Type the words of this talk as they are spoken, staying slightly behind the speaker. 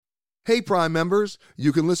Hey, Prime members,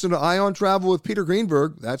 you can listen to Ion Travel with Peter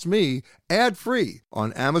Greenberg, that's me, ad-free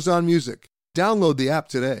on Amazon Music. Download the app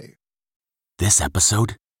today. This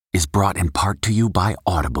episode is brought in part to you by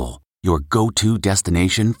Audible, your go-to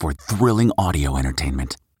destination for thrilling audio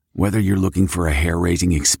entertainment. Whether you're looking for a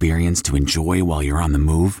hair-raising experience to enjoy while you're on the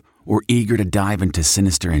move or eager to dive into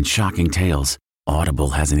sinister and shocking tales, Audible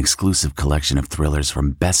has an exclusive collection of thrillers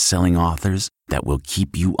from best-selling authors that will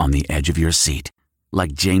keep you on the edge of your seat.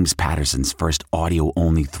 Like James Patterson's first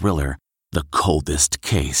audio-only thriller, The Coldest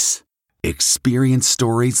Case. Experience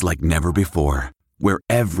stories like never before, where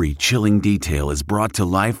every chilling detail is brought to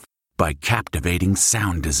life by captivating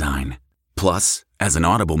sound design. Plus, as an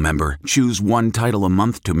Audible member, choose one title a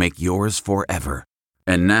month to make yours forever.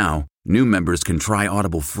 And now, new members can try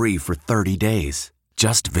Audible free for 30 days.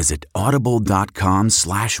 Just visit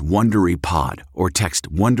audible.com/WonderyPod or text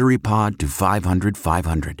WonderyPod to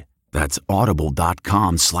 500-500. That's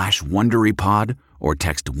audible.com/WonderyPod or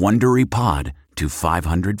text WonderyPod to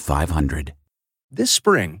 500-500. This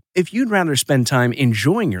spring, if you'd rather spend time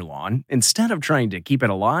enjoying your lawn instead of trying to keep it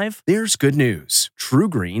alive, there's good news.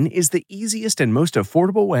 TruGreen is the easiest and most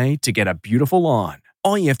affordable way to get a beautiful lawn.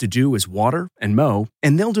 All you have to do is water and mow,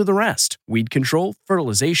 and they'll do the rest. Weed control,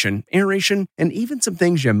 fertilization, aeration, and even some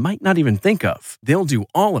things you might not even think of. They'll do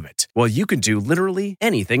all of it, while you can do literally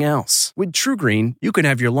anything else. With TruGreen, you can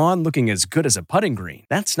have your lawn looking as good as a putting green.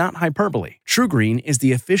 That's not hyperbole. TruGreen is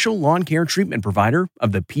the official lawn care treatment provider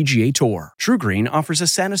of the PGA Tour. TruGreen offers a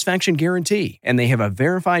satisfaction guarantee, and they have a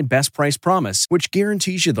verified best price promise, which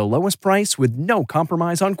guarantees you the lowest price with no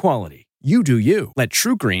compromise on quality. You do you. Let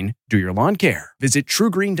TruGreen do your lawn care. Visit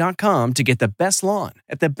TruGreen.com to get the best lawn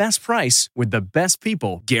at the best price with the best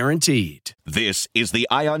people guaranteed. This is the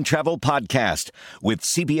Ion Travel Podcast with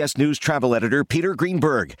CBS News travel editor Peter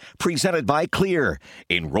Greenberg, presented by Clear.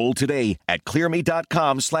 Enroll today at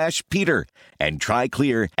clearme.com/Peter and try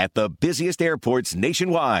Clear at the busiest airports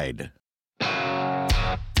nationwide.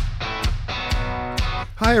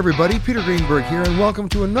 Hi, everybody. Peter Greenberg here, and welcome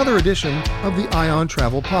to another edition of the Ion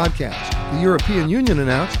Travel Podcast. The European Union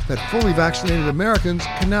announced that fully vaccinated Americans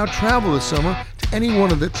can now travel this summer to any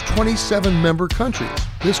one of its 27 member countries.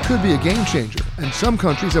 This could be a game changer, and some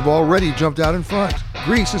countries have already jumped out in front.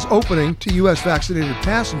 Greece is opening to U.S. vaccinated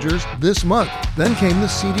passengers this month. Then came the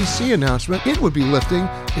CDC announcement it would be lifting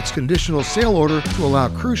its conditional sail order to allow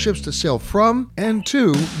cruise ships to sail from and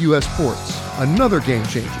to U.S. ports. Another game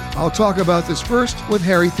changer. I'll talk about this first with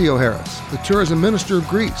Harry Theoharis, the tourism minister of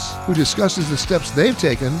Greece, who discusses the steps they've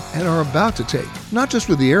taken and are about to take, not just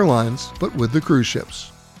with the airlines, but with the cruise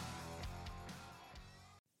ships.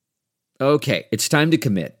 Okay, it's time to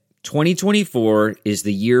commit. 2024 is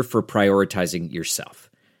the year for prioritizing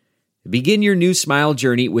yourself. Begin your new smile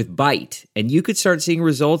journey with Byte, and you could start seeing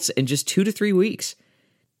results in just 2 to 3 weeks.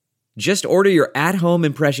 Just order your at-home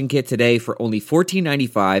impression kit today for only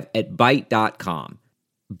 $14.95 at Byte.com.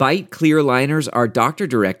 Byte clear liners are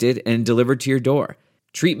doctor-directed and delivered to your door.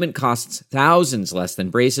 Treatment costs thousands less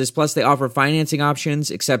than braces, plus they offer financing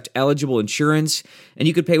options, accept eligible insurance, and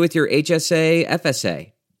you could pay with your HSA,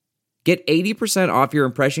 FSA. Get 80% off your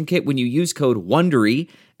impression kit when you use code WONDERY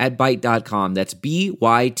at Byte.com. That's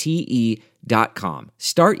BYTE.com.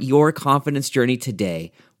 Start your confidence journey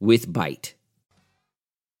today with Byte.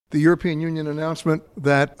 The European Union announcement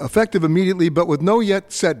that, effective immediately but with no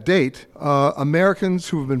yet set date, Americans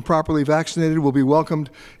who have been properly vaccinated will be welcomed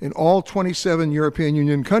in all 27 European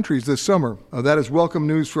Union countries this summer. That is welcome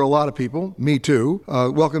news for a lot of people, me too.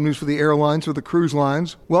 Welcome news for the airlines, for the cruise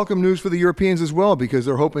lines. Welcome news for the Europeans as well, because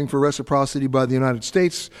they're hoping for reciprocity by the United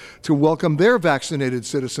States to welcome their vaccinated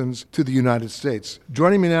citizens to the United States.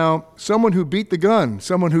 Joining me now, someone who beat the gun,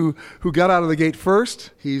 someone who got out of the gate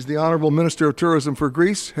first. He's the Honorable Minister of Tourism for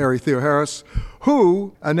Greece, Harry Theoharis,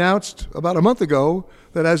 who announced about a month ago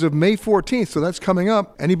that as of May 14th, so that's coming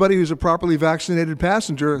up, anybody who's a properly vaccinated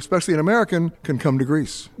passenger, especially an American, can come to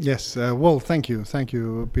Greece. Yes, well, thank you. Thank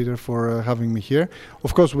you, Peter, for having me here.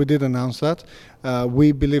 Of course, we did announce that.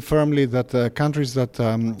 We believe firmly that countries that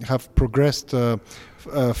have progressed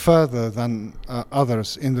further than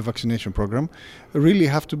others in the vaccination program really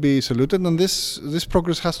have to be saluted, and this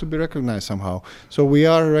progress has to be recognized somehow. So we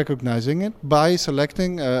are recognizing it by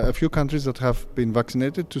selecting a few countries that have been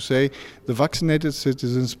vaccinated to say the vaccinated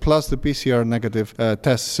citizens plus the PCR negative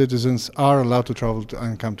test citizens are allowed to travel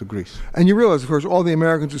and come to Greece. And you realize, of course, all the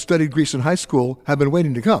Americans who studied Greece in high school have been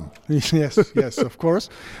waiting to come. Yes, of course.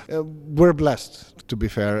 We're blessed, to be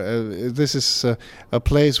fair. This is a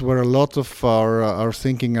place where a lot of our our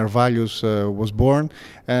thinking, our values was born.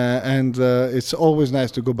 And it's always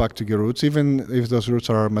nice to go back to your roots, even if those roots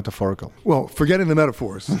are metaphorical. Well, forgetting the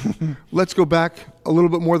metaphors, let's go back a little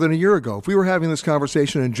bit more than a year ago. If we were having this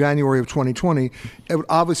conversation in January of 2020, it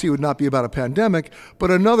would not be about a pandemic, but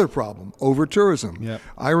another problem, over-tourism. Yep.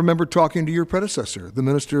 I remember talking to your predecessor, the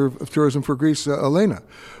Minister of Tourism for Greece, Elena,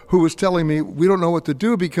 who was telling me, we don't know what to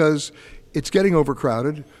do because it's getting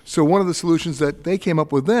overcrowded. So one of the solutions that they came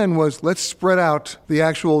up with then was, let's spread out the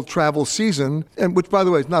actual travel season, and which, by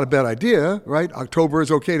the way, is not a bad idea, right? October is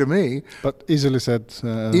okay to me. But easily said.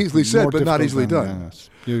 Easily said, but not easily done. Yes,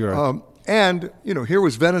 you're right. And, here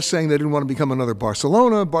was Venice saying they didn't want to become another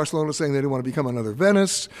Barcelona, Barcelona saying they didn't want to become another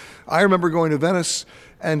Venice. I remember going to Venice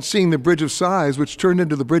and seeing the Bridge of Sighs, which turned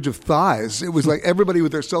into the Bridge of Thighs. It was like everybody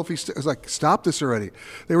with their selfies, it was like, stop this already.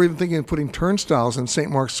 They were even thinking of putting turnstiles in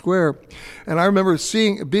St. Mark's Square. And I remember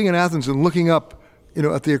being in Athens and looking up,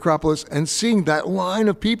 at the Acropolis and seeing that line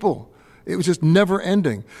of people. It was just never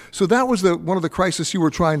ending. So that was one of the crises you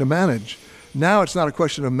were trying to manage. Now it's not a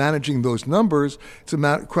question of managing those numbers. It's a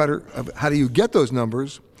matter of how do you get those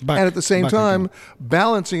numbers, and at the same time,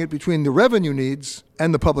 balancing it between the revenue needs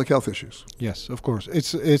and the public health issues. Yes, of course.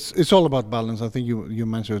 It's all about balance. I think you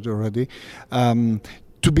mentioned it already.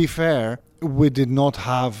 To be fair, we did not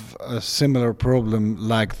have a similar problem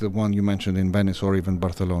like the one you mentioned in Venice or even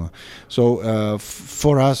Barcelona. So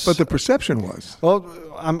for us... But the perception was... Well,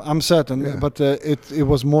 I'm certain, yeah. But it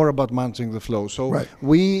was more about managing the flow. So right.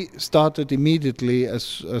 We started immediately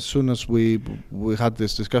as soon as we had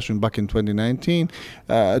this discussion back in 2019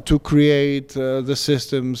 to create the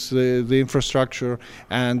systems, the infrastructure,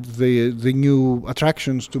 and the new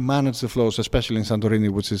attractions to manage the flows, especially in Santorini,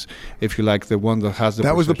 which is, if you like, the one that has the...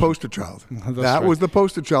 That was the poster child. That was the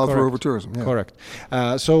poster child Correct. for over-tourism. Yeah. Correct.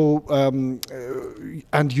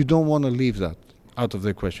 And you don't want to leave that out of the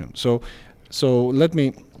equation. So let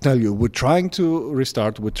me tell you, we're trying to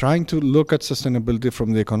restart. We're trying to look at sustainability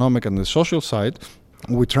from the economic and the social side.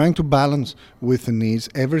 We're trying to balance with the needs.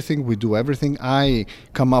 Everything we do, everything I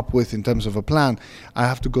come up with in terms of a plan, I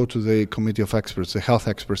have to go to the committee of experts, the health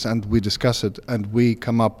experts, and we discuss it, and we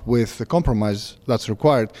come up with the compromise that's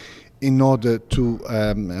required in order to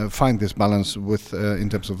find this balance with in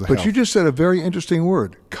terms of the health. But you just said a very interesting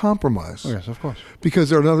word, compromise. Oh, yes, of course. Because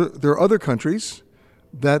there are other countries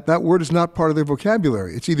that word is not part of their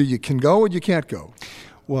vocabulary. It's either you can go or you can't go.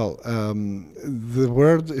 Well, the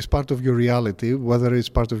word is part of your reality, whether it's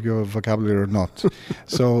part of your vocabulary or not.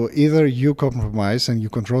 So either you compromise and you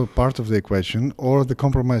control part of the equation, or the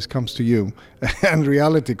compromise comes to you and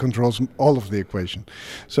reality controls all of the equation.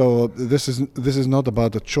 So this is not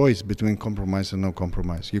about a choice between compromise and no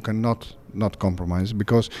compromise. You cannot not compromise,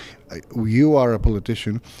 because you are a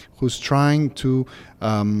politician who's trying to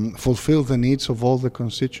fulfill the needs of all the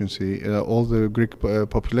constituency, all the Greek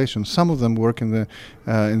population. Some of them work in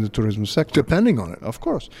the tourism sector. Depending on it, of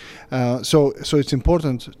course. So it's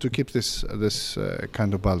important to keep this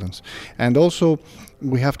kind of balance. And also,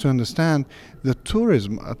 we have to understand that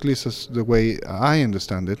tourism, at least as the way I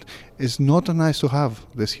understand it, is not a nice to have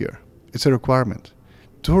this year. It's a requirement.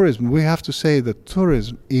 Tourism, we have to say that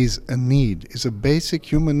tourism is a need, is a basic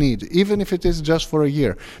human need, even if it is just for a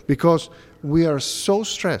year, because we are so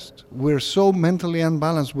stressed, we're so mentally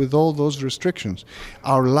unbalanced with all those restrictions.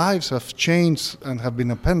 Our lives have changed and have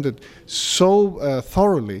been appended so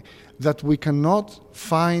thoroughly that we cannot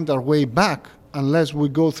find our way back unless we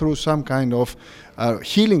go through some kind of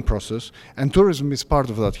healing process, and tourism is part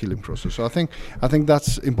of that healing process. So I think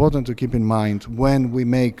that's important to keep in mind when we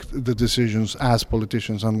make the decisions as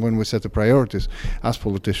politicians and when we set the priorities as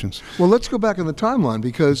politicians. Well, let's go back in the timeline,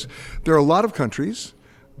 because there are a lot of countries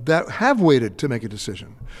that have waited to make a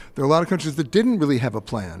decision. There are a lot of countries that didn't really have a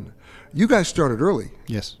plan. You guys started early.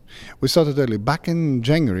 Yes, we started early. Back in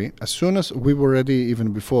January, as soon as we were ready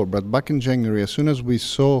even before, but back in January, as soon as we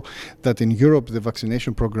saw that in Europe the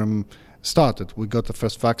vaccination program started, we got the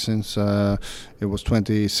first vaccines, it was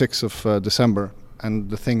 26th of December, and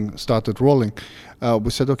the thing started rolling.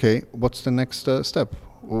 We said, okay, what's the next step?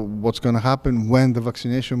 What's going to happen when the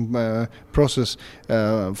vaccination process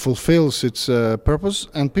fulfills its purpose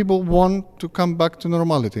and people want to come back to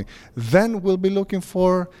normality? Then we'll be looking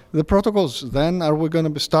for the protocols. Then are we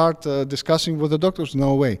going to start discussing with the doctors?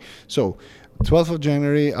 No way. So 12th of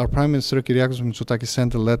January, our Prime Minister Kyriakos Mitsotakis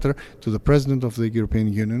sent a letter to the President of the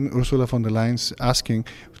European Union, Ursula von der Leyen, asking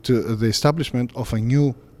to the establishment of a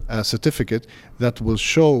new certificate that will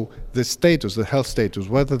show the status, the health status,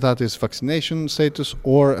 whether that is vaccination status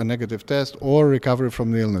or a negative test or recovery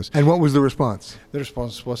from the illness. And what was the response? The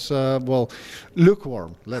response was,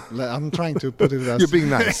 lukewarm. I'm trying to put it as... You're being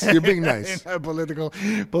nice. You're being nice. In a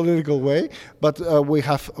political way. But we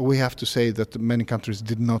have to say that many countries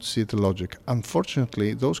did not see the logic.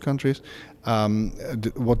 Unfortunately, those countries,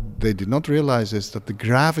 what they did not realize is that the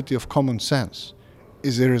gravity of common sense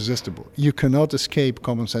is irresistible. You cannot escape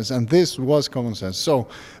common sense, and this was common sense. So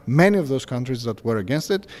many of those countries that were against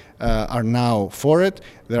it are now for it.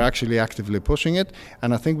 They're actually actively pushing it,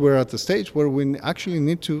 and I think we're at the stage where we actually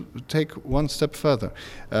need to take one step further.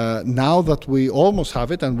 Now that we almost have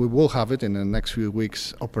it, and we will have it in the next few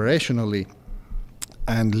weeks operationally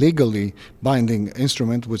and legally binding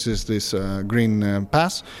instrument, which is this green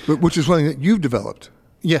pass. Which is something that you've developed.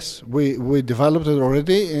 Yes, we developed it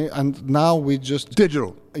already, and now we just...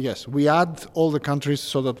 Digital. Yes, we add all the countries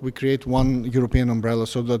so that we create one European umbrella,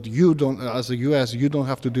 so that you don't, as a US, you don't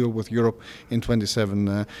have to deal with Europe in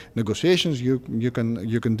 27 negotiations. You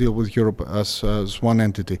can deal with Europe as one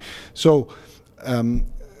entity. So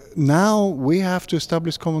now we have to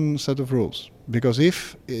establish common set of rules. Because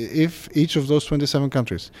if each of those 27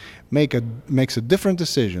 countries makes a different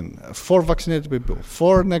decision for vaccinated people,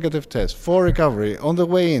 for negative tests, for recovery, on the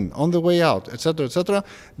way in, on the way out, etc.,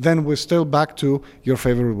 then we're still back to your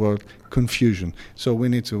favorite word, confusion. So we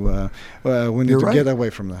need to get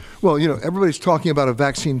away from that. Well, everybody's talking about a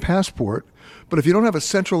vaccine passport, but if you don't have a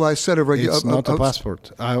centralized set of regulations... It's not a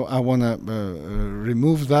passport. I want to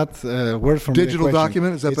remove that word from the equation. Digital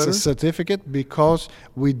document, is that better? It's a certificate because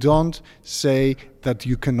we don't say that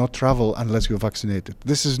you cannot travel unless you're vaccinated.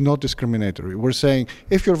 This is not discriminatory. We're saying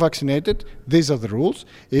if you're vaccinated, these are the rules.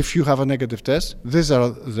 If you have a negative test, these are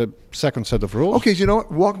the second set of rules. Okay, so you know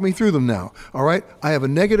what? Walk me through them now. All right? I have a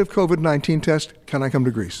negative COVID-19 test. Can I come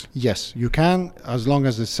to Greece? Yes, you can, as long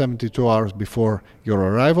as it's 72 hours before your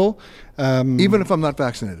arrival. Even if I'm not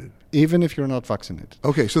vaccinated? Even if you're not vaccinated.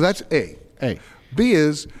 Okay, so that's A. A. B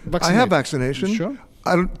is, vaccinated. I have vaccination. Sure.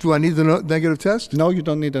 Do I need the negative test? No, you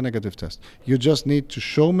don't need a negative test. You just need to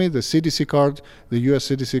show me the CDC card, the US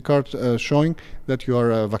CDC card showing that you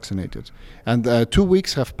are vaccinated. And 2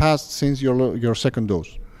 weeks have passed since your second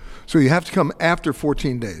dose. So you have to come after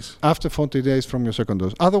 14 days? After 40 days from your second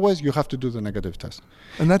dose. Otherwise, you have to do the negative test.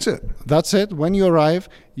 And that's it? That's it. When you arrive,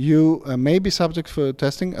 you may be subject for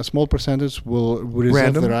testing. A small percentage will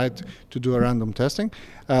reserve the right to do a random testing.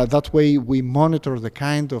 That way, we monitor the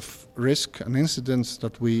kind of risk and incidents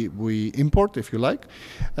that we import, if you like.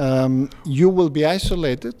 You will be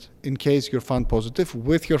isolated in case you're found positive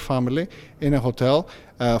with your family in a hotel,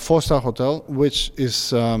 4-star hotel, which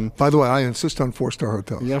is... By the way, I insist on 4-star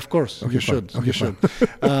hotels. Yeah, of course. Okay, you fine. should. Okay, you should.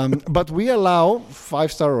 But we allow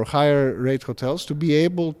 5-star or higher rate hotels to be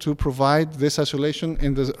able to provide this isolation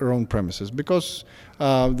in their own premises because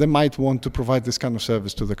they might want to provide this kind of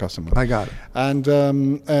service to the customer. I got it. And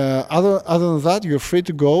other than that, you're free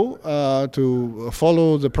to go to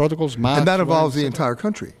follow the protocols. And that involves the entire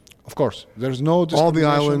country. Of course. There's no discrimination.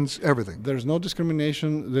 All the islands, everything. There's no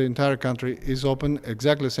discrimination. The entire country is open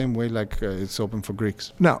exactly the same way like it's open for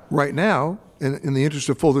Greeks. Now, right now, in the interest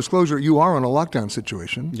of full disclosure, you are on a lockdown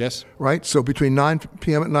situation. Yes. Right? So between 9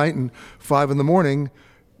 p.m. at night and 5 in the morning,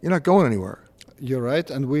 you're not going anywhere. You're right,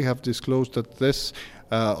 and we have disclosed that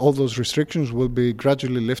all those restrictions will be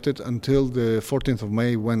gradually lifted until the 14th of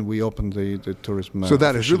May when we open the tourism. So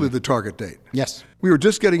that is really the target date. Yes. We were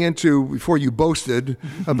just getting into, before you boasted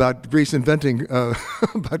about Greece inventing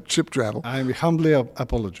about ship travel. I humbly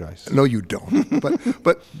apologize. No, you don't.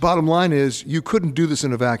 But bottom line is, you couldn't do this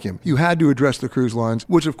in a vacuum. You had to address the cruise lines,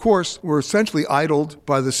 which of course were essentially idled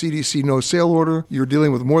by the CDC no-sail order. You're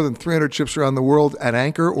dealing with more than 300 ships around the world at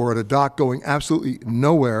anchor or at a dock going absolutely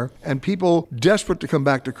nowhere, and people desperate to come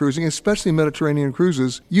back to cruising, especially Mediterranean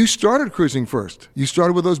cruises. You started cruising first. You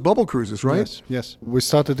started with those bubble cruises, right? Yes. We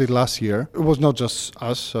started it last year. It was not just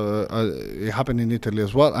us. It happened in Italy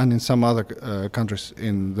as well and in some other countries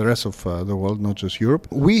in the rest of the world, not just Europe.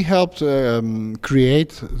 We helped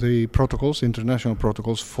create the protocols, international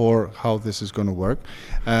protocols for how this is going to work.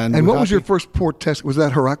 And what was your first port test? Was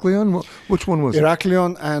that Heraklion? Which one was it?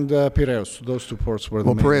 Heraklion and Piraeus. Those two ports were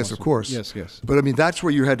the main Piraeus, ones. of course. Yes. But I mean, that's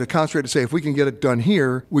where you had to concentrate to say, if we can get it done here,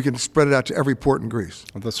 here, we can spread it out to every port in Greece.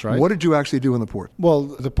 That's right. What did you actually do in the port? Well,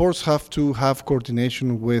 the ports have to have coordination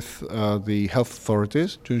with the health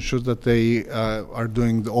authorities to ensure that they are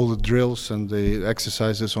doing all the drills and the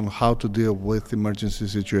exercises on how to deal with emergency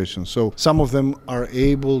situations. So some of them are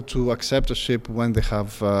able to accept a ship when they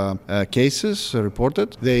have cases reported.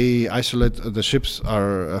 They isolate the ships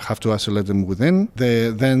have to isolate them within.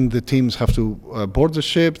 Then the teams have to board the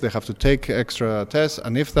ship. They have to take extra tests,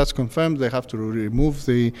 and if that's confirmed, they have to remove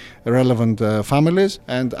the relevant families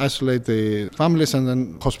and isolate the families, and then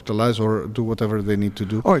hospitalize or do whatever they need to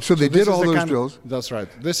do. All right, so they did all those drills. That's right.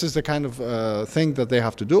 This is the kind of thing that they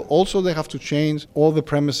have to do. Also, they have to change all the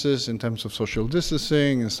premises in terms of social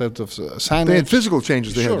distancing instead of signage. They had physical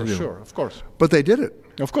changes they had to do. Sure, of course. But they did it.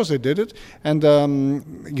 Of course they did it, and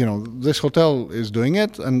this hotel is doing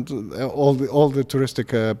it, and all the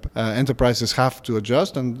touristic enterprises have to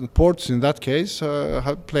adjust, and the ports in that case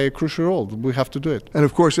play a crucial role. We have to do it. And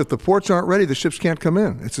of course, if the ports aren't ready, the ships can't come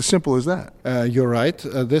in. It's as simple as that. You're right.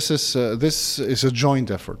 This is a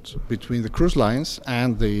joint effort between the cruise lines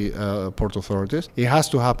and the port authorities. It has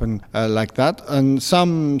to happen like that, and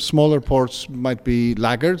some smaller ports might be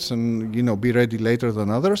laggards and be ready later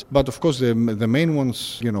than others. But of course, the main ones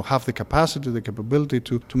have the capacity, the capability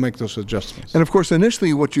to make those adjustments. And of course,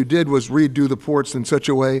 initially what you did was redo the ports in such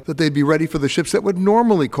a way that they'd be ready for the ships that would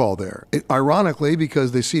normally call there. Ironically,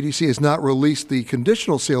 because the CDC has not released the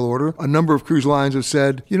conditional sail order, a number of cruise lines have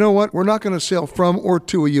said, you know what, we're not going to sail from or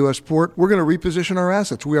to a U.S. port. We're going to reposition our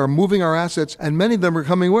assets. We are moving our assets, and many of them are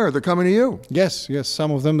coming where? They're coming to you. Yes.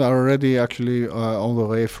 Some of them are already actually on the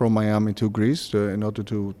way from Miami to Greece in order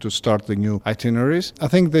to start the new itineraries. I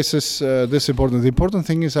think this is important. The important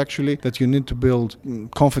thing is actually that you need to build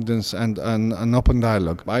confidence and an open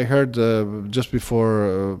dialogue. I heard just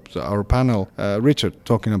before our panel, Richard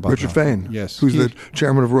talking about Richard Fain, yes, who's the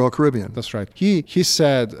chairman of Royal Caribbean. That's right. He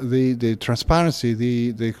said the transparency,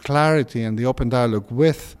 the clarity, and the open dialogue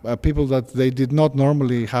with people that they did not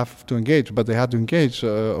normally have to engage, but they had to engage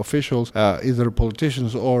officials, either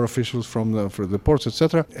politicians or officials from the ports,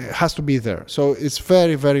 etc. has to be there. So it's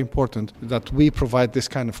very, very important that we provide this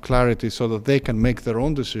kind of clarity so that they can make their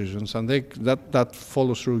own decisions, and that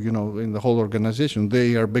follows through, in the whole organization.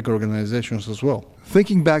 They are big organizations as well.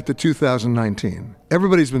 Thinking back to 2019,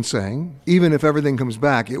 everybody's been saying, even if everything comes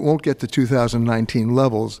back, it won't get to 2019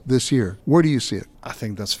 levels this year. Where do you see it? I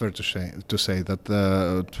think that's fair to say that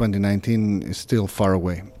 2019 is still far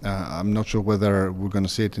away. I'm not sure whether we're going to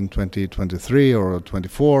see it in 2023 or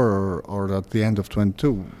 24 or at the end of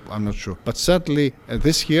 22. I'm not sure. But certainly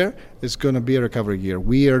this year is going to be a recovery year.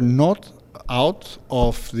 We are not out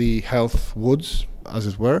of the health woods, as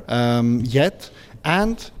it were, yet,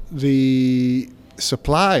 and the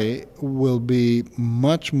supply will be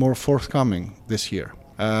much more forthcoming this year,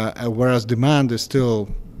 whereas demand is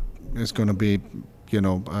going to be,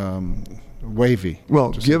 wavy.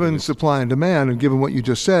 Well, given supply and demand, and given what you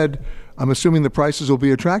just said, I'm assuming the prices will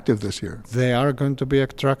be attractive this year. They are going to be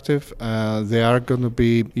attractive. They are going to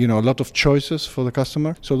be, a lot of choices for the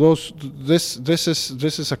customer. So this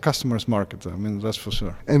is a customer's market. I mean, that's for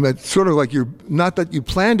sure. And it's sort of like not that you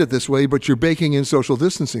planned it this way, but you're baking in social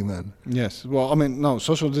distancing then. Yes. Well, I mean, no,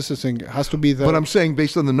 social distancing has to be there. But I'm saying,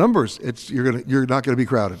 based on the numbers, you're not going to be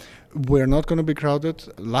crowded. We're not going to be crowded.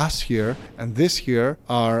 Last year and this year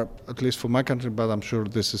are, at least for my country, but I'm sure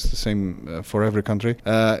this is the same for every country,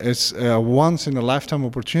 it's a once-in-a-lifetime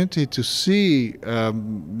opportunity to see,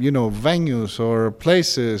 venues or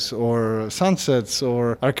places or sunsets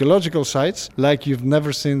or archaeological sites like you've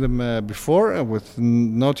never seen them before, with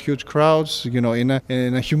not huge crowds, in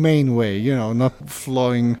a humane way, not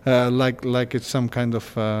flowing like it's some kind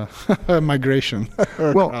of migration.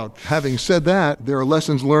 Well, having said that, there are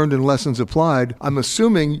lessons learned and lessons applied. I'm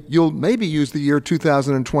assuming you'll maybe use the year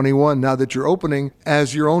 2021, now that you're opening,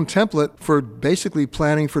 as your own template for basically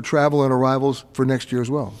planning for travel and arrivals for next year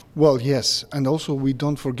as well. Well, yes. And also we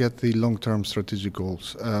don't forget the long-term strategic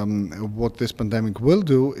goals. What this pandemic will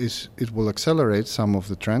do is it will accelerate some of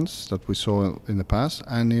the trends that we saw in the past,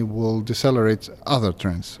 and it will decelerate other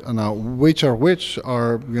trends. Now, which are,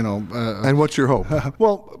 and what's your hope?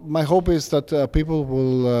 Well, my hope is that people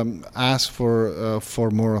will ask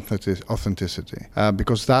for more authenticity,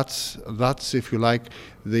 because that's if you like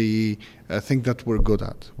the thing that we're good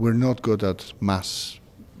at. We're not good at mass,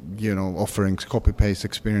 offering copy-paste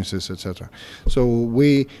experiences, etc. So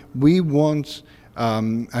we want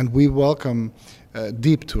And we welcome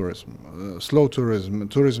deep tourism, slow tourism,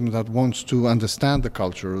 tourism that wants to understand the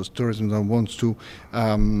culture, tourism that wants to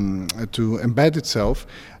embed itself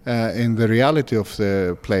in the reality of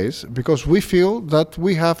the place, because we feel that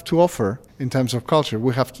we have to offer in terms of culture.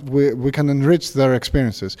 We can enrich their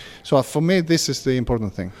experiences. So for me, this is the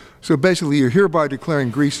important thing. So basically, you're hereby declaring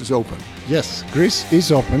Greece is open. Yes, Greece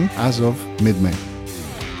is open as of mid-May.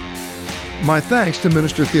 My thanks to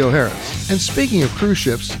Minister Theo Harris. And speaking of cruise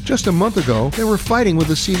ships, just a month ago, they were fighting with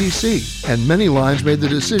the CDC, and many lines made the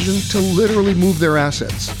decision to literally move their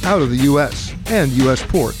assets out of the U.S. and U.S.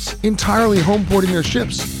 ports, entirely homeporting their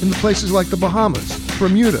ships into places like the Bahamas,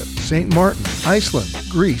 Bermuda, St. Martin, Iceland,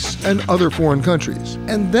 Greece, and other foreign countries.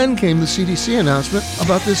 And then came the CDC announcement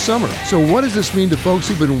about this summer. So what does this mean to folks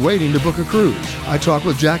who've been waiting to book a cruise? I talked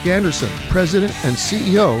with Jack Anderson, President and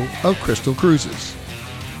CEO of Crystal Cruises.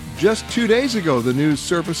 Just 2 days ago, the news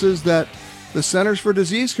surfaces that the Centers for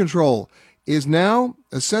Disease Control is now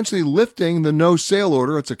essentially lifting the no sail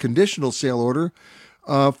order. It's a conditional sail order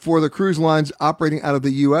for the cruise lines operating out of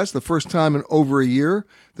the U.S., the first time in over a year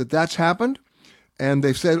that's happened. And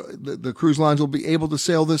they've said the cruise lines will be able to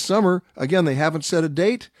sail this summer. Again, they haven't set a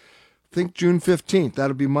date. Think June 15th.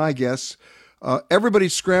 That'll be my guess.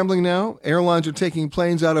 Everybody's scrambling now. Airlines are taking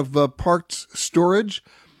planes out of parked storage.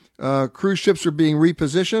 Cruise ships are being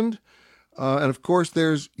repositioned. And of course,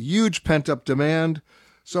 there's huge pent-up demand.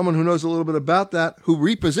 Someone who knows a little bit about that, who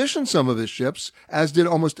repositioned some of his ships, as did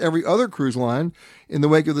almost every other cruise line in the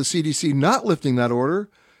wake of the CDC not lifting that order,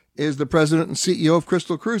 is the president and CEO of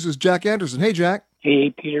Crystal Cruises, Jack Anderson. Hey, Jack.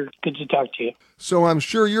 Hey, Peter. Good to talk to you. So I'm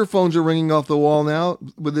sure your phones are ringing off the wall now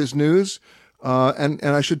with this news. And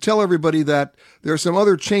I should tell everybody that there are some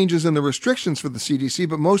other changes in the restrictions for the CDC,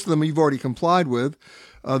 but most of them you've already complied with.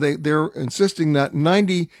 They're insisting that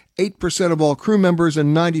 98% of all crew members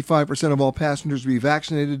and 95% of all passengers be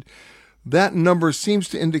vaccinated. That number seems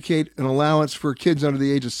to indicate an allowance for kids under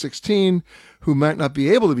the age of 16 who might not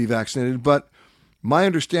be able to be vaccinated. But my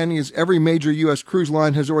understanding is every major U.S. cruise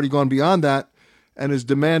line has already gone beyond that and has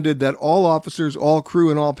demanded that all officers, all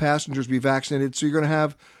crew, and all passengers be vaccinated. So you're going to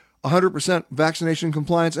have 100% vaccination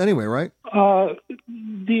compliance anyway, right?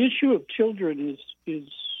 The issue of children is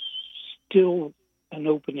still an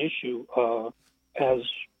open issue, as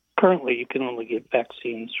currently you can only get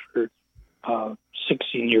vaccines for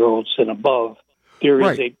 16-year-olds and above. There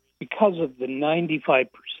is because of the 95%,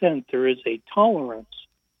 there is a tolerance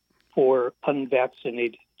for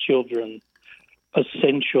unvaccinated children,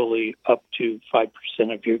 essentially up to 5%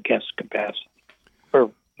 of your guest capacity,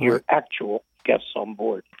 or your actual guests on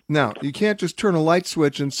board. Now, you can't just turn a light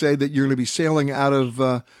switch and say that you're going to be sailing out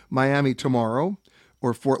of Miami tomorrow,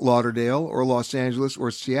 or Fort Lauderdale, or Los Angeles, or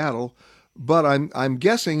Seattle. But I'm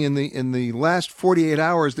guessing in the last 48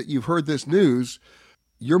 hours that you've heard this news,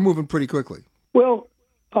 you're moving pretty quickly. Well,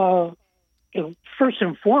 first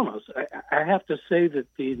and foremost, I have to say that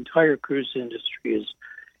the entire cruise industry is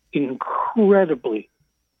incredibly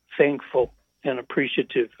thankful and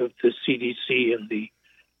appreciative of the CDC and the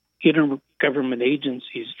intergovernment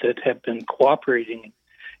agencies that have been cooperating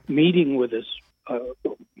and meeting with us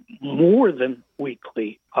more than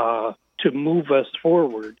weekly to move us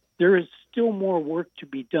forward. There is still more work to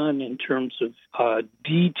be done in terms of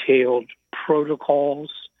detailed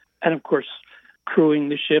protocols and, of course, crewing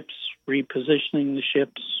the ships, repositioning the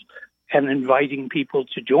ships, and inviting people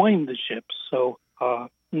to join the ships. So,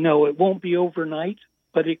 no, it won't be overnight,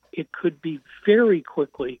 but it could be very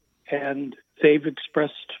quickly. And they've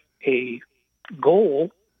expressed a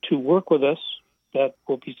goal to work with us that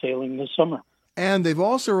will be sailing this summer. And they've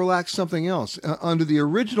also relaxed something else. Under the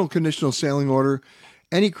original conditional sailing order,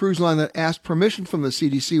 any cruise line that asked permission from the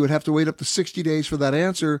CDC would have to wait up to 60 days for that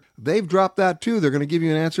answer. They've dropped that too. They're going to give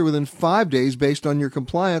you an answer within 5 days based on your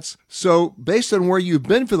compliance. So based on where you've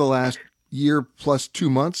been for the last year plus 2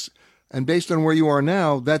 months, and based on where you are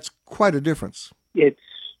now, that's quite a difference. It's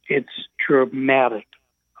dramatic.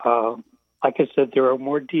 Like I said, there are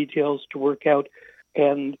more details to work out,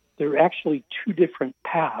 and there are actually two different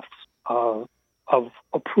paths of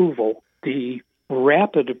approval. The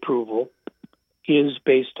rapid approval is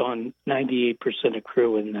based on 98% of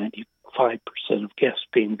crew and 95% of guests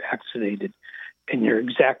being vaccinated. And you're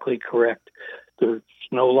exactly correct. There's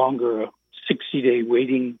no longer a 60-day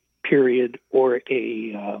waiting period or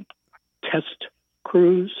a test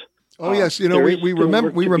cruise. Oh yes, we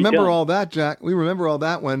remember all that, Jack. We remember all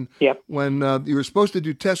that when you were supposed to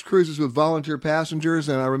do test cruises with volunteer passengers,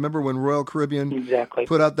 and I remember when Royal Caribbean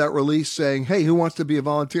put out that release saying, "Hey, who wants to be a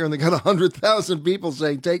volunteer?" And they got 100,000 people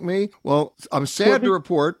saying, "Take me." Well, I'm sad to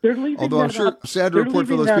report, although I'm sure sad to report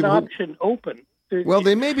for those people. They're leaving that option open Well,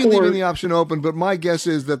 they may be leaving the option open, but my guess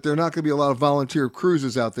is that there are not going to be a lot of volunteer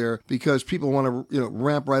cruises out there because people want to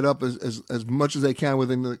ramp right up as much as they can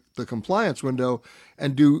within the compliance window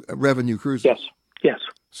and do revenue cruises. Yes.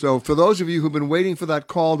 So for those of you who've been waiting for that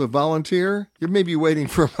call to volunteer, you may be waiting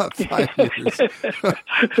for about 5 years.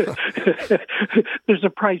 There's a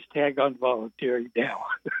price tag on volunteering now.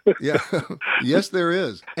 Yeah, yes, there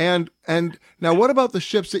is. And now, what about the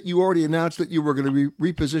ships that you already announced that you were going to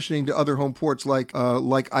be repositioning to other home ports like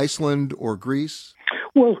Iceland or Greece?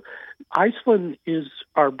 Well, Iceland is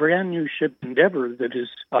our brand new ship Endeavour that is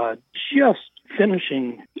just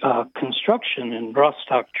finishing construction in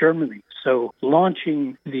Rostock, Germany. So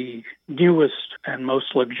launching the newest and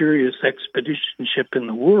most luxurious expedition ship in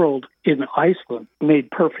the world in Iceland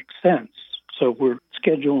made perfect sense. So we're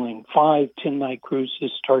scheduling 5 10-night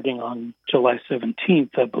cruises starting on July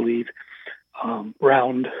 17th, I believe,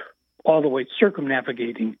 round all the way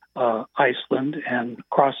circumnavigating Iceland and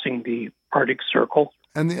crossing the Arctic Circle.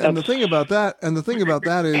 And the thing about that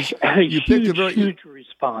is you picked a very huge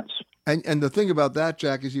response. And the thing about that,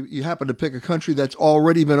 Jack, is you happen to pick a country that's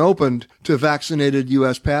already been opened to vaccinated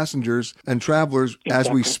U.S. passengers and travelers as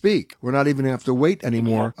we speak. We're not even going to have to wait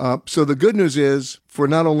anymore. So the good news is, for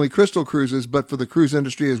not only Crystal Cruises, but for the cruise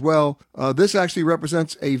industry as well, this actually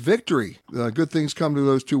represents a victory. Good things come to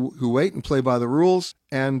those who wait and play by the rules.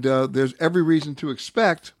 And there's every reason to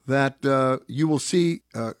expect that you will see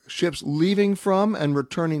ships leaving from and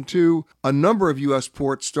returning to a number of U.S.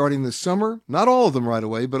 ports starting this summer. Not all of them right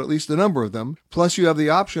away, but at least a number of them. Plus, you have the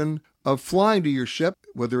option of flying to your ship,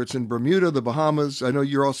 whether it's in Bermuda, the Bahamas. I know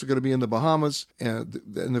you're also going to be in the Bahamas, and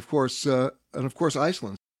of course,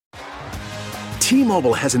 Iceland.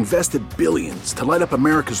 T-Mobile has invested billions to light up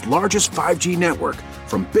America's largest 5G network,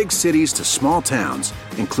 from big cities to small towns,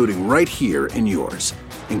 including right here in yours.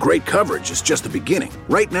 And great coverage is just the beginning.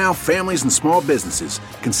 Right now, families and small businesses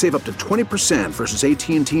can save up to 20% versus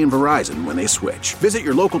AT&T and Verizon when they switch. Visit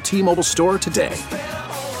your local T-Mobile store today.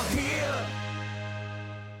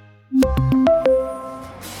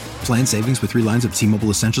 Plan savings with 3 lines of T-Mobile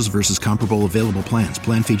Essentials versus comparable available plans.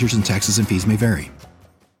 Plan features and taxes and fees may vary.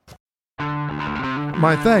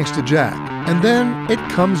 My thanks to Jack. And then it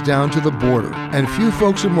comes down to the border. And few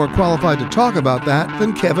folks are more qualified to talk about that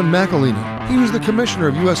than Kevin McAleenan. He was the Commissioner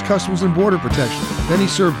of U.S. Customs and Border Protection. Then he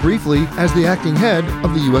served briefly as the acting head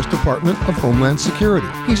of the U.S. Department of Homeland Security.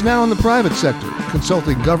 He's now in the private sector,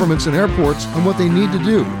 consulting governments and airports on what they need to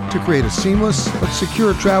do to create a seamless but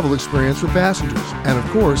secure travel experience for passengers. And of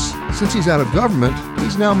course, since he's out of government,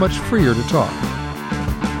 he's now much freer to talk.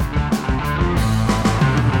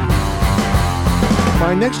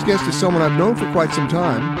 My next guest is someone I've known for quite some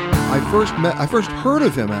time. I first heard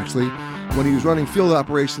of him, actually, when he was running field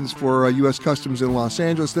operations for U.S. Customs in Los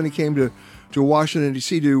Angeles. Then he came to Washington,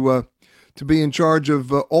 D.C. to be in charge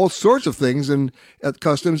of all sorts of things at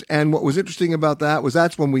Customs. And what was interesting about that was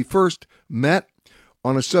that's when we first met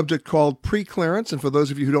on a subject called pre-clearance. And for those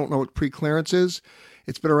of you who don't know what pre-clearance is,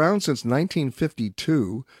 it's been around since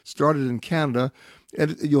 1952, started in Canada.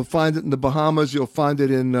 And you'll find it in the Bahamas. You'll find it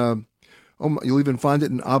in... you'll even find it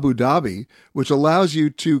in Abu Dhabi, which allows you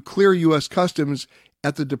to clear U.S. Customs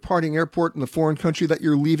at the departing airport in the foreign country that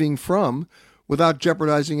you're leaving from without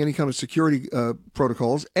jeopardizing any kind of security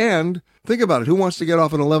protocols. And think about it. Who wants to get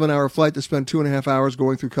off an 11-hour flight to spend 2.5 hours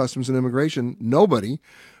going through Customs and Immigration? Nobody.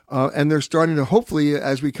 And they're starting to, hopefully,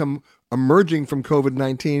 as we come emerging from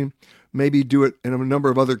COVID-19, maybe do it in a number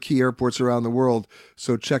of other key airports around the world.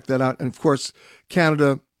 So check that out. And, of course,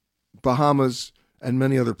 Canada, Bahamas, and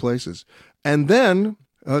many other places. And then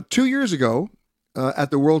 2 years ago, at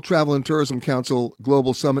the World Travel and Tourism Council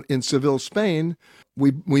Global Summit in Seville, Spain,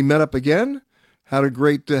 we met up again, had a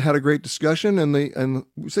great discussion, and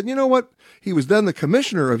we said, you know what? He was then the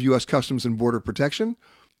Commissioner of U.S. Customs and Border Protection,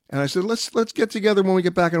 and I said, let's get together when we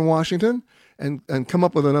get back in Washington and come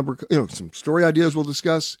up with a number, some story ideas we'll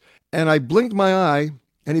discuss. And I blinked my eye,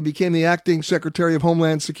 and he became the acting Secretary of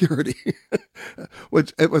Homeland Security,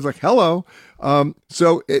 which it was like, hello. And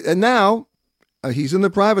now. He's in the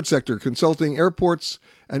private sector, consulting airports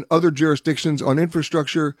and other jurisdictions on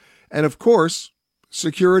infrastructure and, of course,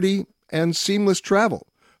 security and seamless travel.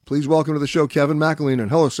 Please welcome to the show, Kevin McAleenan.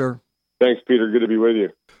 Hello, sir. Thanks, Peter. Good to be with you.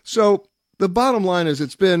 So the bottom line is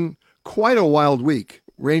it's been quite a wild week,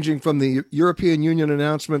 ranging from the European Union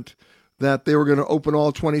announcement that they were going to open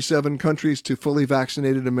all 27 countries to fully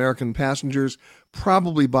vaccinated American passengers,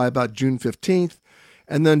 probably by about June 15th.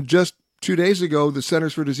 And then just 2 days ago, the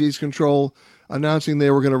Centers for Disease Control announcing they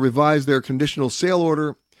were going to revise their conditional sail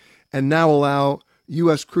order and now allow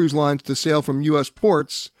U.S. cruise lines to sail from U.S.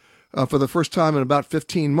 ports for the first time in about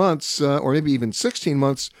 15 months, or maybe even 16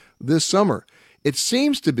 months this summer. it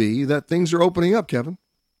seems to be that things are opening up, Kevin.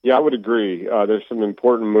 Yeah, I would agree. There's some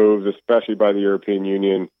important moves, especially by the European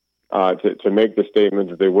Union, to make the statement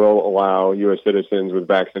that they will allow U.S. citizens with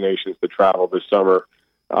vaccinations to travel this summer.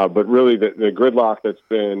 But really, the gridlock that's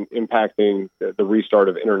been impacting the restart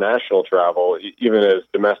of international travel, even as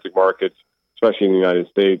domestic markets, especially in the United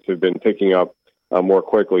States, have been picking up more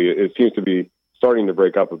quickly, it seems to be starting to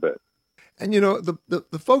break up a bit. And,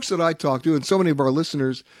 the folks that I talk to and so many of our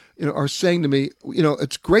listeners, are saying to me,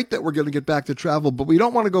 it's great that we're going to get back to travel, but we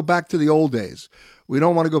don't want to go back to the old days. We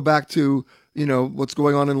don't want to go back to, what's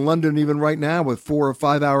going on in London even right now with 4 or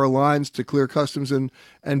 5 hour lines to clear customs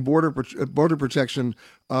and border protection.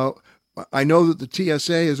 I know that the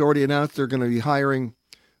TSA has already announced they're going to be hiring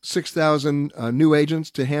 6,000 new agents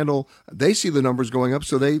to handle. They see the numbers going up,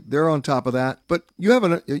 so they're on top of that. But you have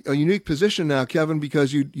a unique position now, Kevin,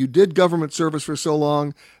 because you did government service for so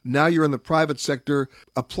long. Now you're in the private sector,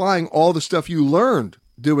 applying all the stuff you learned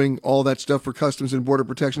doing all that stuff for customs and border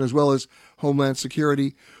protection as well as homeland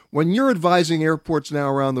security. When you're advising airports now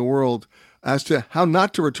around the world as to how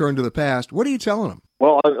not to return to the past, what are you telling them?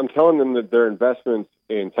 Well, I'm telling them that their investments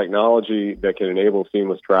in technology that can enable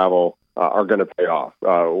seamless travel are going to pay off,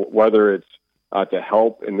 whether it's to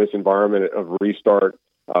help in this environment of restart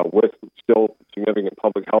with still significant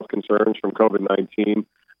public health concerns from COVID-19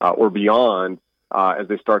 or beyond as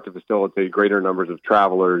they start to facilitate greater numbers of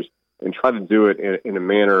travelers and try to do it in a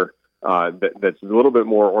manner that's a little bit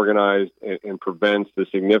more organized and prevents the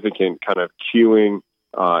significant kind of queuing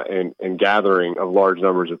and gathering of large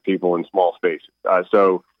numbers of people in small spaces.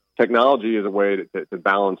 So technology is a way to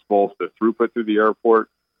balance both the throughput through the airport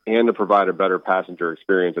and to provide a better passenger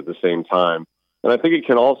experience at the same time. And I think it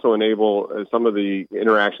can also enable some of the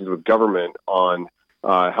interactions with government on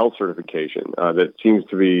health certification that seems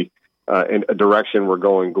to be in a direction we're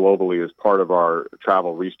going globally as part of our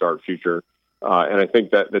travel restart future. And I think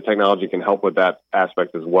that the technology can help with that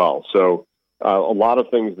aspect as well. So a lot of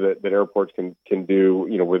things that airports can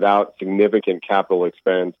do, without significant capital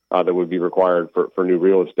expense that would be required for new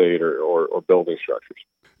real estate or building structures.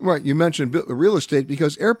 Right. You mentioned the real estate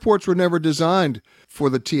because airports were never designed for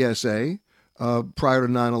the TSA prior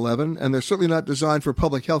to 9/11, and they're certainly not designed for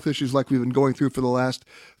public health issues like we've been going through for the last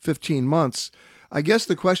 15 months. I guess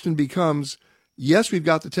the question becomes, yes, we've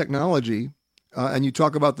got the technology, and you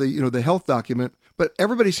talk about the health document, but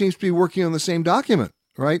everybody seems to be working on the same document,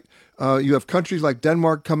 right? You have countries like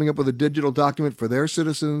Denmark coming up with a digital document for their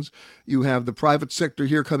citizens. You have the private sector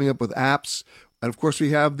here coming up with apps. And, of course, we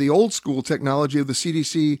have the old school technology of the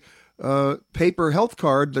CDC paper health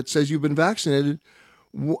card that says you've been vaccinated.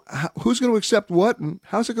 Who's going to accept what, and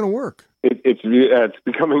how's it going to work? It's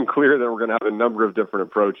becoming clear that we're going to have a number of different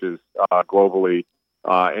approaches globally,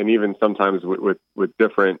 and even sometimes with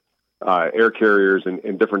different air carriers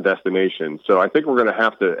and different destinations. So I think we're going to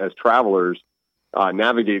have to, as travelers,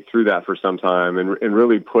 navigate through that for some time and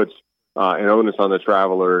really puts an onus on the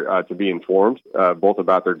traveler to be informed, both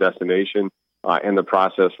about their destination and the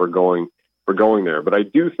process for going there. But I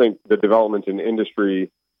do think the developments in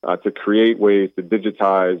industry to create ways to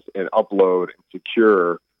digitize and upload and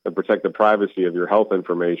secure and protect the privacy of your health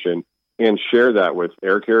information and share that with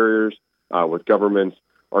air carriers, with governments,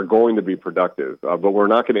 are going to be productive. But we're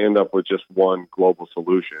not going to end up with just one global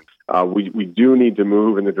solution. We do need to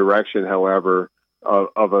move in the direction, however,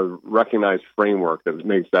 of a recognized framework that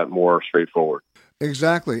makes that more straightforward.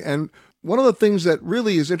 Exactly. And one of the things that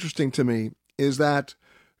really is interesting to me is that,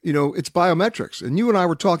 it's biometrics. And you and I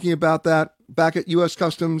were talking about that back at U.S.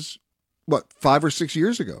 Customs, 5 or 6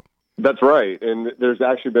 years ago? That's right. And there's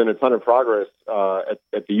actually been a ton of progress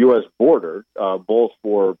at the U.S. border, both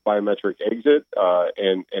for biometric exit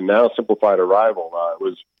and now simplified arrival.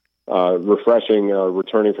 It was refreshing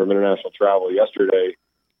returning from international travel yesterday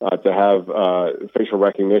to have facial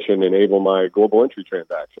recognition enable my global entry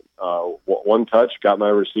transaction. One touch, got my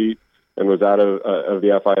receipt, and was out of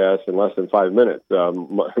the FIS in less than 5 minutes.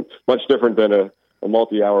 Much different than a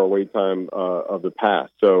multi-hour wait time of the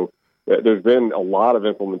past. So there's been a lot of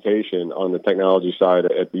implementation on the technology side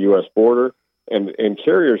at the U.S. border, and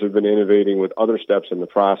carriers have been innovating with other steps in the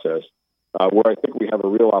process. Where I think we have a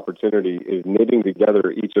real opportunity is knitting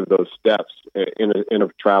together each of those steps in a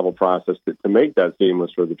travel process to make that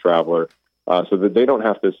seamless for the traveler, so that they don't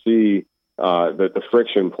have to see the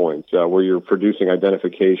friction points where you're producing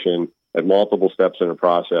identification at multiple steps in a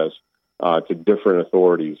process to different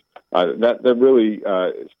authorities. That really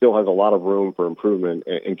still has a lot of room for improvement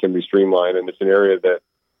and can be streamlined, and it's an area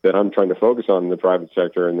that I'm trying to focus on in the private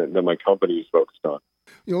sector and that my company is focused on.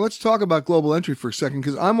 Let's talk about global entry for a second,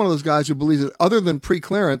 because I'm one of those guys who believes that other than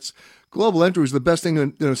pre-clearance, global entry is the best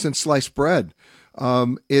thing since sliced bread.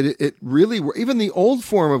 It really, even the old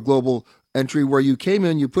form of global entry where you came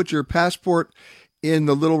in, you put your passport in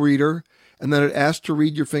the little reader, and then it asked to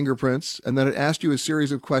read your fingerprints, and then it asked you a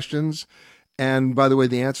series of questions. And by the way,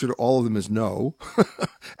 the answer to all of them is no.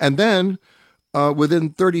 And then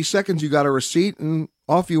within 30 seconds, you got a receipt and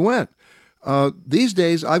off you went. These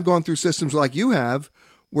days, I've gone through systems like you have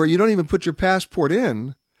where you don't even put your passport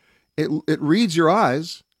in. It reads your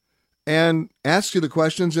eyes and asks you the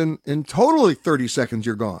questions, and in totally 30 seconds,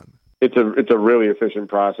 you're gone. It's a really efficient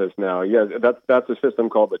process now. Yeah, that's a system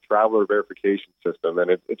called the Traveler Verification System, and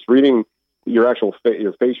it's reading your actual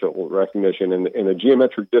your facial recognition and the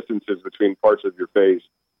geometric distances between parts of your face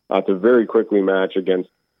to very quickly match against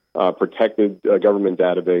protected government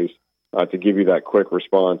database to give you that quick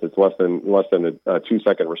response. It's less than a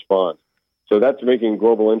 2-second response. So that's making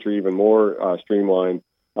global entry even more streamlined.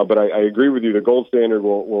 But I agree with you. The gold standard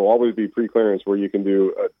will always be pre-clearance, where you can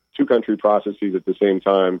do 2 country processes at the same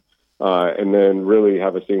time, and then really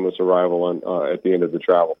have a seamless arrival on at the end of the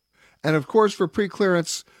travel. And of course, for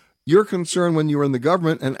pre-clearance, your concern when you were in the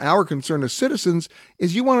government and our concern as citizens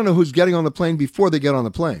is you want to know who's getting on the plane before they get on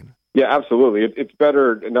the plane. Yeah, absolutely. It's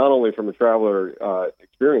better not only from a traveler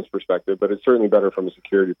experience perspective, but it's certainly better from a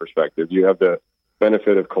security perspective. You have the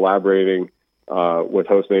benefit of collaborating with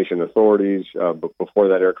host nation authorities before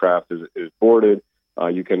that aircraft is boarded.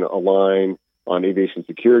 You can align on aviation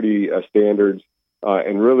security standards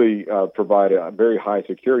and really provide a very high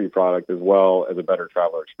security product as well as a better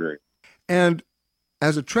traveler experience. And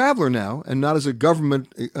as a traveler now, and not as a government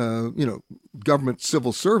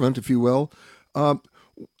civil servant, if you will, I'm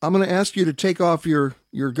going to ask you to take off your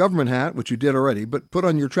government hat, which you did already, but put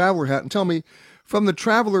on your traveler hat and tell me, from the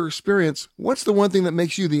traveler experience, what's the one thing that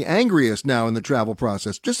makes you the angriest now in the travel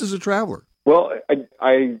process, just as a traveler? Well,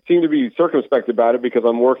 I seem to be circumspect about it because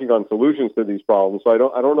I'm working on solutions to these problems. So I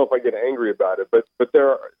don't know if I get angry about it, but there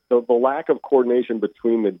are the lack of coordination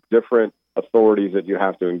between the different authorities that you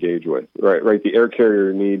have to engage with, right? The air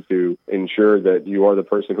carrier needs to ensure that you are the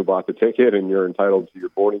person who bought the ticket and you're entitled to your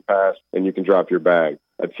boarding pass and you can drop your bag.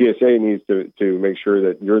 A TSA needs to make sure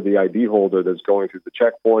that you're the ID holder that's going through the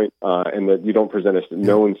checkpoint and that you don't present a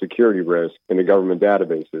known security risk in the government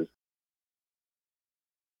databases.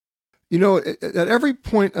 You know, at every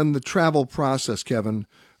point in the travel process, Kevin,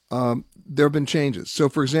 there have been changes. So,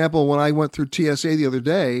 for example, when I went through TSA the other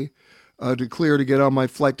day to clear to get on my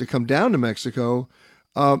flight to come down to Mexico,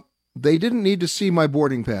 they didn't need to see my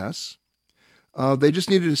boarding pass. They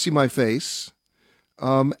just needed to see my face.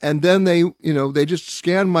 And then they just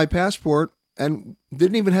scanned my passport and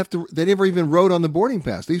didn't even have to, they never even wrote on the boarding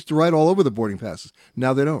pass. They used to write all over the boarding passes.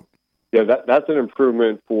 Now they don't. Yeah, that's an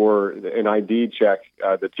improvement for an ID check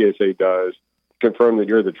that TSA does to confirm that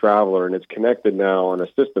you're the traveler, and it's connected now on a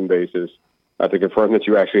system basis to confirm that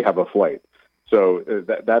you actually have a flight. So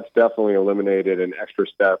that's definitely eliminated an extra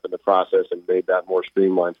step in the process and made that more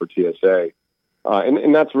streamlined for TSA.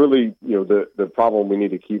 And that's really, the problem we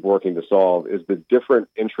need to keep working to solve is the different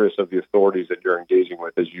interests of the authorities that you're engaging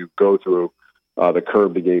with as you go through the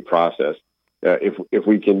curb to gate process. If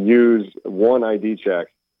we can use one ID check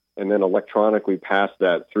and then electronically pass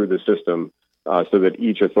that through the system so that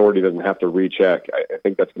each authority doesn't have to recheck, I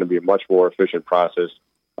think that's going to be a much more efficient process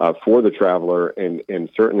for the traveler and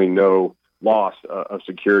certainly no loss of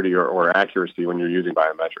security or accuracy when you're using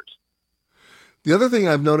biometrics. The other thing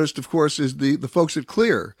I've noticed, of course, is the folks at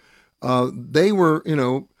Clear. They were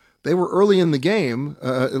early in the game,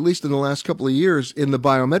 at least in the last couple of years, in the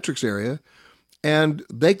biometrics area. And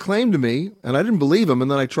they claimed to me, and I didn't believe them,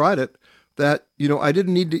 and then I tried it, that, I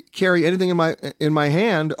didn't need to carry anything in my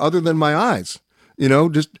hand other than my eyes. It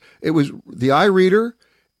was the eye reader,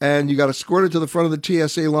 and you got escorted to the front of the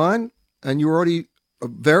TSA line, and you were already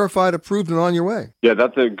verified, approved, and on your way. Yeah,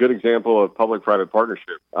 that's a good example of public-private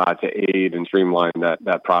partnership to aid and streamline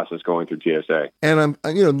that process going through TSA. And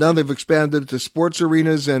now they've expanded to sports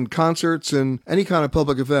arenas and concerts and any kind of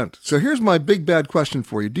public event. So here's my big bad question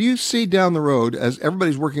for you. Do you see down the road, as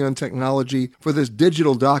everybody's working on technology for this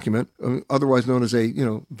digital document, otherwise known as a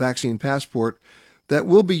vaccine passport, that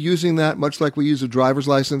we'll be using that much like we use a driver's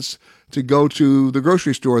license to go to the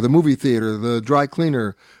grocery store, the movie theater, the dry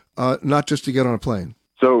cleaner, not just to get on a plane?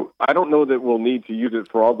 So I don't know that we'll need to use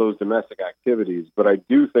it for all those domestic activities, but I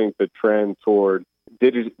do think the trend toward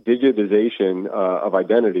digitization of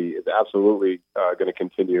identity is absolutely going to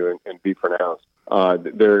continue and be pronounced.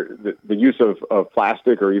 The use of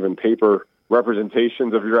plastic or even paper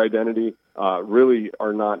representations of your identity really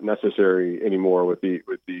are not necessary anymore with the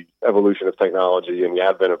evolution of technology and the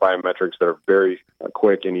advent of biometrics that are very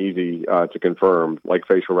quick and easy to confirm, like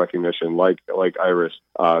facial recognition, like iris.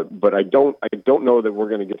 But I don't know that we're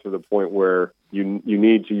going to get to the point where you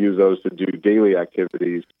need to use those to do daily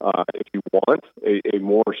activities. If you want a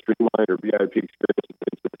more streamlined or VIP experience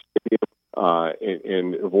into the stadium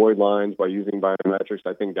and avoid lines by using biometrics,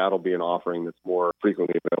 I think that'll be an offering that's more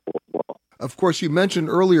frequently available as well. Of course, you mentioned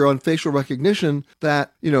earlier on facial recognition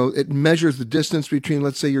that, it measures the distance between,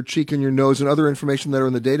 let's say, your cheek and your nose and other information that are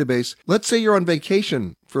in the database. Let's say you're on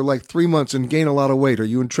vacation for like 3 months and gain a lot of weight. Are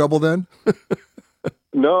you in trouble then?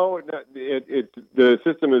 No, the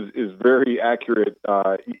system is very accurate,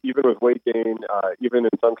 even with weight gain, even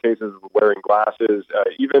in some cases wearing glasses,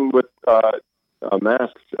 even with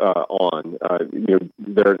masks on.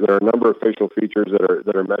 There are a number of facial features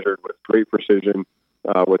that are measured with great precision,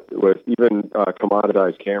 with even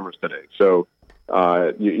commoditized cameras today. So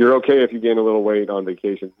you're okay if you gain a little weight on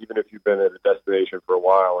vacation, even if you've been at a destination for a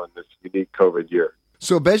while in this unique COVID year.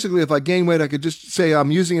 So basically, if I gain weight, I could just say I'm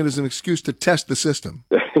using it as an excuse to test the system.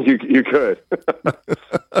 You could.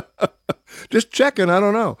 Just checking. I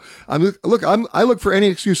don't know. I look for any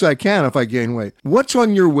excuse I can if I gain weight. What's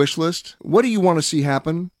on your wish list? What do you want to see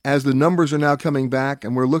happen as the numbers are now coming back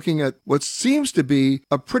and we're looking at what seems to be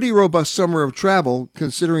a pretty robust summer of travel,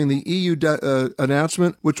 considering the EU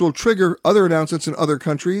announcement, which will trigger other announcements in other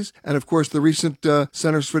countries, and of course the recent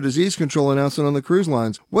Centers for Disease Control announcement on the cruise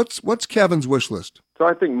lines. What's Kevin's wish list? So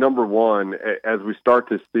I think number one, as we start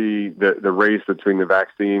to see the race between the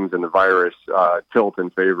vaccines and the virus tilt in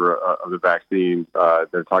favor of the vaccines,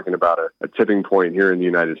 they're talking about a tipping point here in the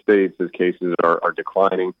United States as cases are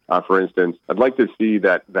declining. For instance, I'd like to see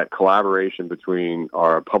that collaboration between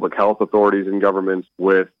our public health authorities and governments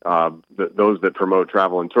with those that promote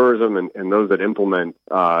travel and tourism and those that implement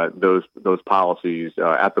those policies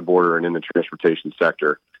at the border and in the transportation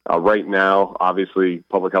sector. Right now, obviously,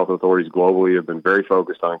 public health authorities globally have been very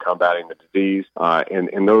focused on combating the disease,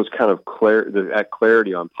 and those kind of that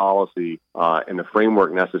clarity on policy and the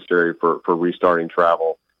framework necessary for restarting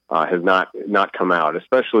travel has not come out,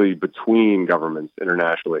 especially between governments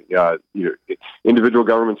internationally. Individual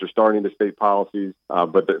governments are starting to state policies,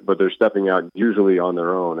 but they're stepping out usually on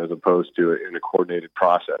their own as opposed to in a coordinated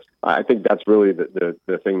process. I think that's really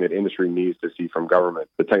the thing that industry needs to see from government.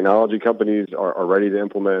 The technology companies are ready to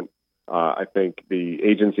implement. I think the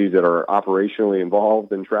agencies that are operationally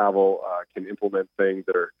involved in travel can implement things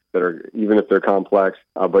that are even if they're complex,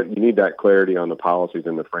 but you need that clarity on the policies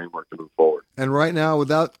and the framework to move forward. And right now,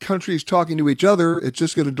 without countries talking to each other, it's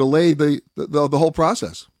just going to delay the whole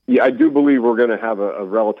process. Yeah, I do believe we're going to have a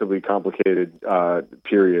relatively complicated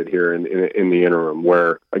period here in the interim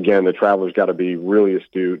where, again, the traveler's got to be really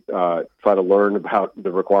astute, try to learn about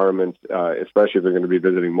the requirements, especially if they're going to be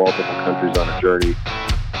visiting multiple countries on a journey.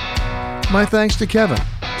 My thanks to Kevin,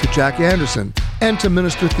 to Jack Anderson, and to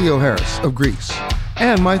Minister Theo Harris of Greece.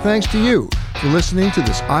 And my thanks to you for listening to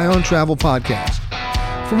this Ion Travel podcast.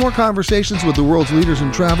 For more conversations with the world's leaders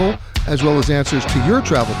in travel, as well as answers to your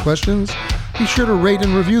travel questions, be sure to rate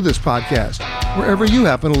and review this podcast wherever you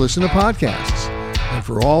happen to listen to podcasts. And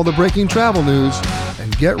for all the breaking travel news,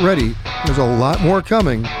 and get ready, there's a lot more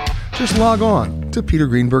coming, just log on to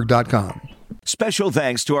petergreenberg.com. Special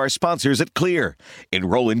thanks to our sponsors at Clear.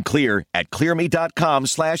 Enroll in Clear at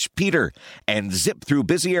clearme.com/Peter and zip through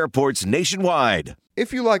busy airports nationwide.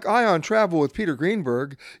 If you like Ion Travel with Peter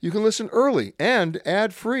Greenberg, you can listen early and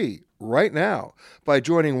ad-free right now by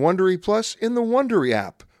joining Wondery Plus in the Wondery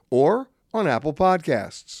app or on Apple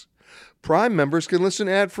Podcasts. Prime members can listen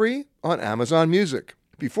ad-free on Amazon Music.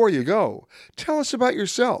 Before you go, tell us about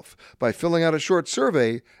yourself by filling out a short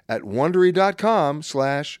survey at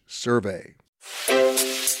Wondery.com/survey.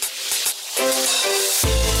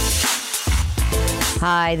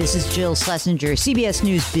 Hi, this is Jill Schlesinger, CBS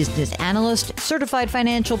News business analyst, certified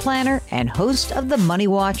financial planner, and host of the Money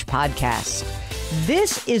Watch podcast.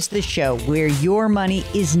 This is the show where your money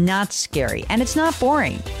is not scary and it's not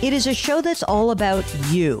boring. It is a show that's all about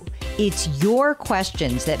you. It's your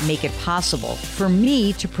questions that make it possible for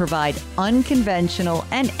me to provide unconventional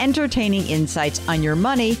and entertaining insights on your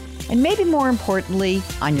money and maybe more importantly,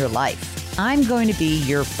 on your life. I'm going to be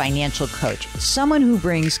your financial coach, someone who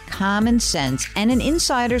brings common sense and an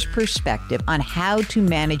insider's perspective on how to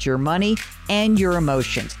manage your money and your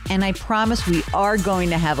emotions. And I promise we are going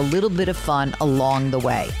to have a little bit of fun along the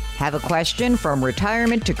way. Have a question from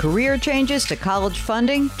retirement to career changes to college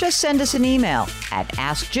funding? Just send us an email at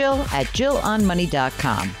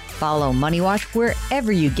askjill@jillonmoney.com. Follow Money Watch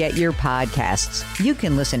wherever you get your podcasts. You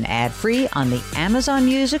can listen ad-free on the Amazon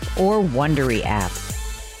Music or Wondery app.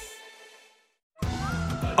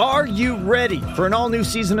 Are you ready for an all-new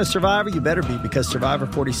season of Survivor? You better be, because Survivor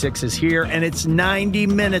 46 is here, and it's 90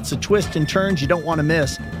 minutes of twists and turns you don't want to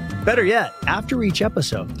miss. Better yet, after each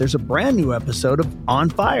episode, there's a brand new episode of On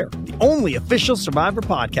Fire, the only official Survivor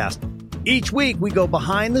podcast. Each week, we go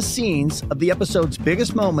behind the scenes of the episode's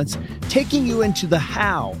biggest moments, taking you into the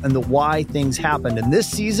how and the why things happened. And this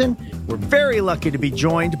season, we're very lucky to be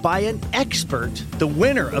joined by an expert, the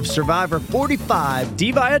winner of Survivor 45,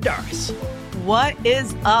 Dee Valladares. What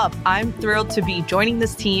is up? I'm thrilled to be joining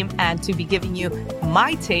this team and to be giving you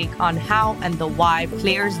my take on how and the why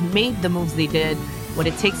players made the moves they did, what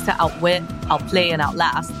it takes to outwit, outplay, and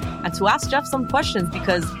outlast, and to ask Jeff some questions,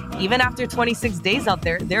 because even after 26 days out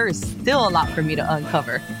there is still a lot for me to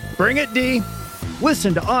uncover. Bring it, Dee.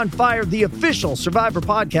 Listen to On Fire, the official Survivor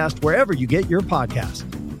podcast, wherever you get your podcast.